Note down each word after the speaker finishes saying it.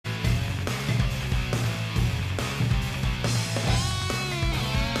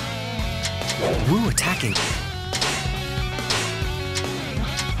Wu attacking.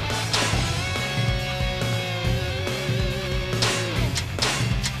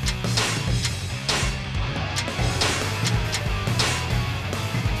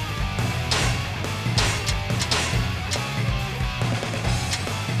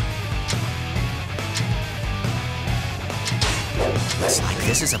 Looks like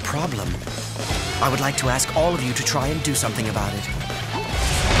this is a problem. I would like to ask all of you to try and do something about it.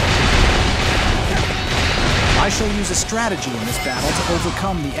 I shall use a strategy in this battle to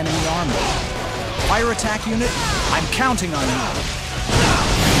overcome the enemy army. Fire attack unit, I'm counting on you.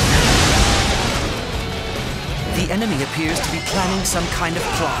 The enemy appears to be planning some kind of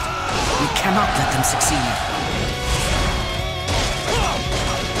plot. We cannot let them succeed.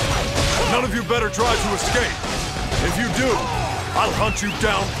 None of you better try to escape. If you do, I'll hunt you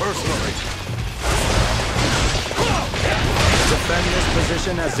down personally. Defend this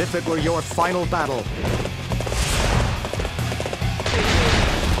position as if it were your final battle.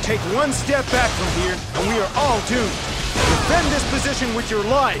 Take one step back from here, and we are all doomed. Defend this position with your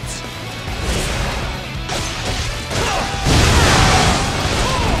lives.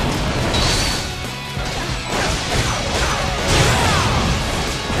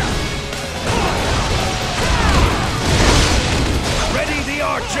 Ready the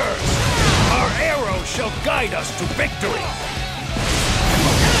archers! Our arrows shall guide us to victory!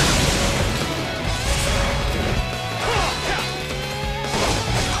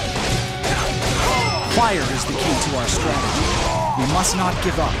 Fire is the key to our strategy. We must not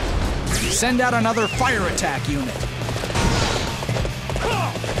give up. Send out another fire attack unit.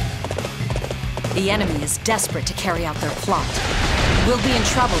 The enemy is desperate to carry out their plot. We'll be in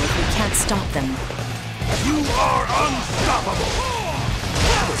trouble if we can't stop them. You are unstoppable!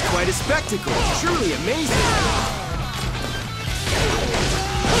 That was quite a spectacle. Truly amazing.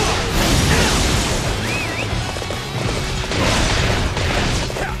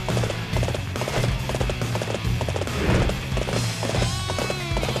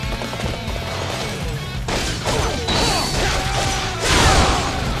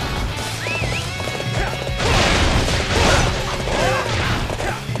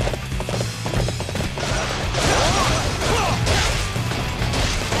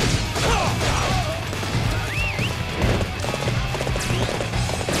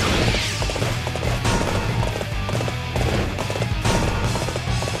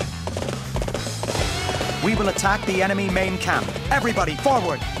 We will attack the enemy main camp. Everybody,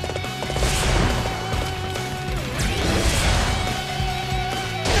 forward!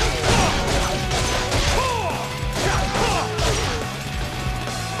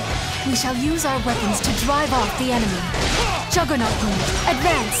 We shall use our weapons to drive off the enemy. Juggernaut mode,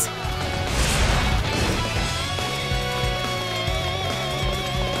 advance!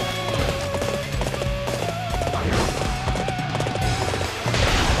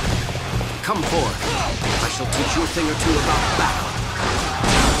 Come forth. I shall teach you a thing or two about battle.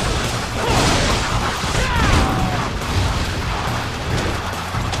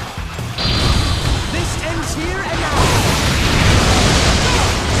 This ends here and now.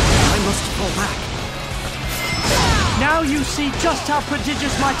 I must fall back. Now you see just how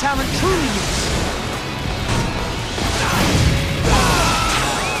prodigious my talent truly is.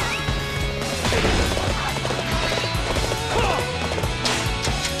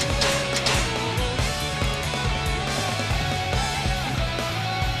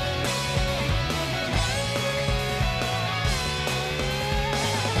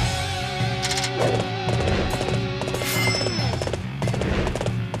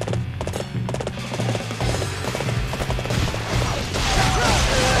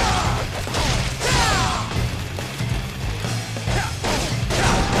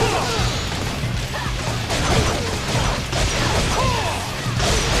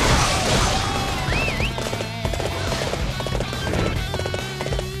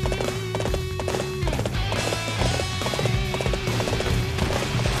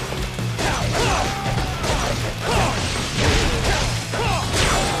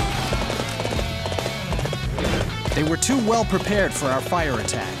 They were too well prepared for our fire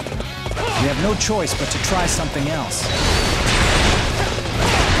attack. We have no choice but to try something else.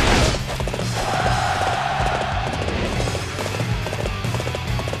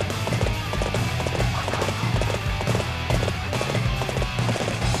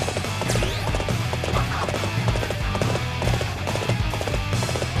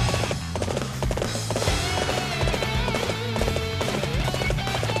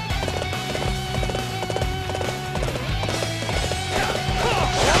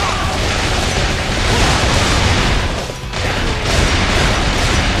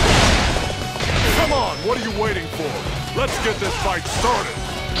 started!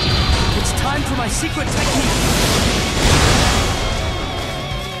 It's time for my secret technique.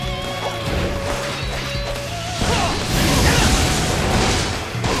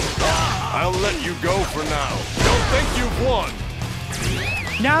 I'll let you go for now. Don't think you've won!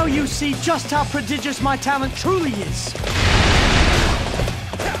 Now you see just how prodigious my talent truly is.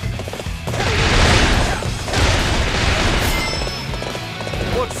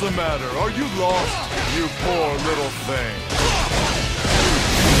 What's the matter? Are you lost? You poor little thing.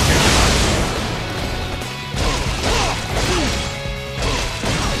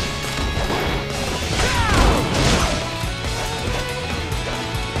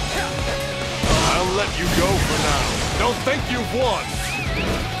 I'll let you go for now. Don't think you've won!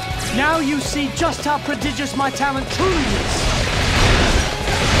 Now you see just how prodigious my talent truly is.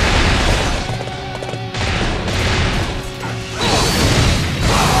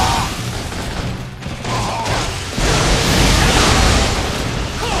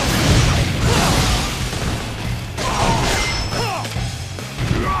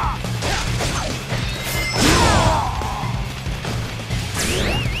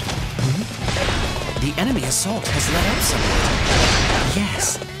 The enemy assault has let up somewhat.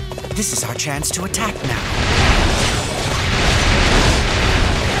 Yes, this is our chance to attack now.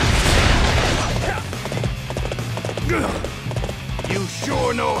 You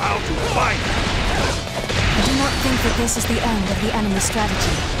sure know how to fight! I do not think that this is the end of the enemy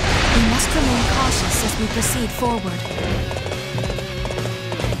strategy. We must remain cautious as we proceed forward.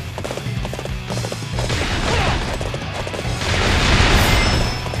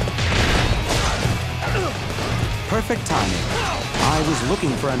 Perfect timing. I was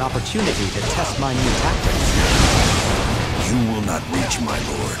looking for an opportunity to test my new tactics. You will not reach, my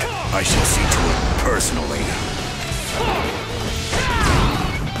lord. I shall see to it personally.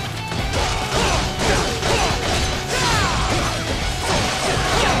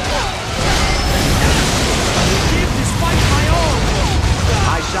 Give despite my own.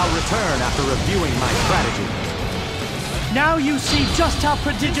 I shall return after reviewing my strategy. Now you see just how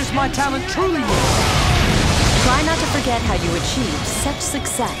prodigious my talent truly is. Try not to forget how you achieved such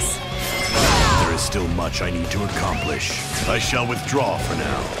success. There is still much I need to accomplish. I shall withdraw for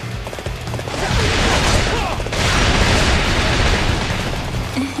now.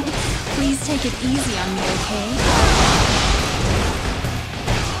 Please take it easy on me, okay?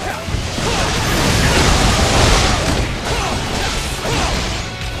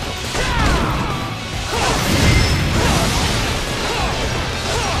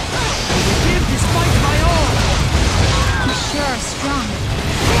 Strong.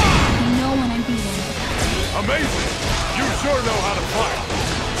 I know when I'm beaten. Amazing! You sure know how to fight!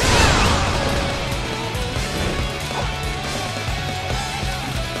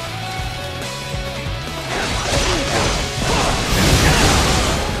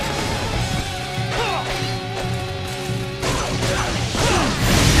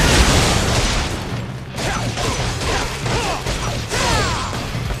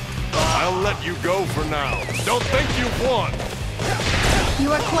 I'll let you go for now. Don't think you've won!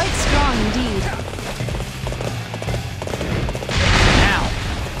 You are quite strong indeed. Now,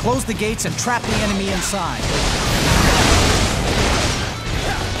 close the gates and trap the enemy inside.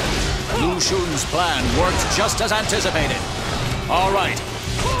 Lu Xun's plan worked just as anticipated. All right,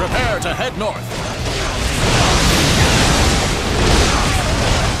 prepare to head north.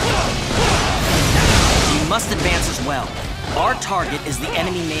 We must advance as well. Our target is the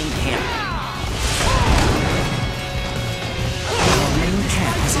enemy main camp.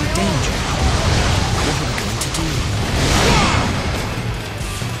 Camp is in danger. What are we going to do?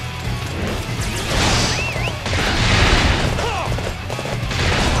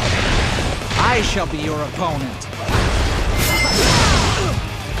 I shall be your opponent.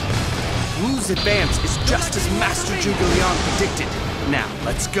 Wu's advance is just as Master Zhuge Liang predicted. Now,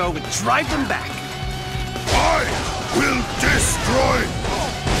 let's go and drive them back. I will destroy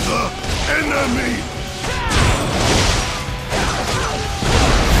the enemy!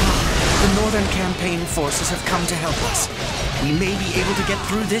 The Northern Campaign forces have come to help us. We may be able to get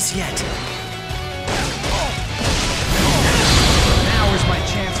through this yet. Now is my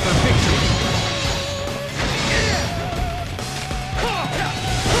chance for victory.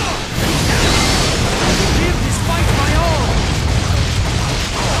 Give despite my own.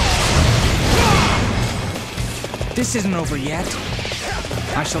 This isn't over yet.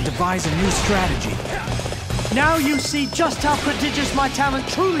 I shall devise a new strategy. Now you see just how prodigious my talent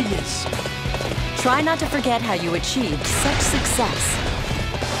truly is. Try not to forget how you achieved such success.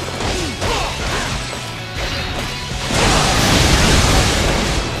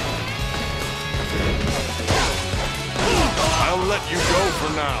 I'll let you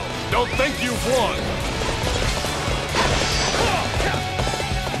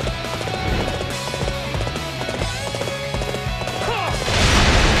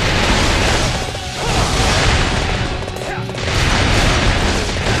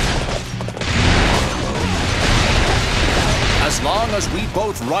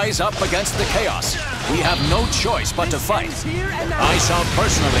both rise up against the chaos. We have no choice but to fight. I shall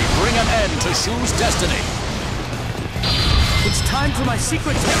personally bring an end to Shu's destiny. It's time for my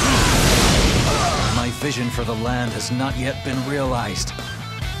secret technique. My vision for the land has not yet been realized.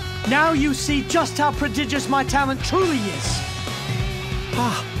 Now you see just how prodigious my talent truly is.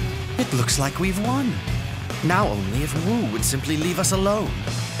 Ah, it looks like we've won. Now only if Wu would simply leave us alone.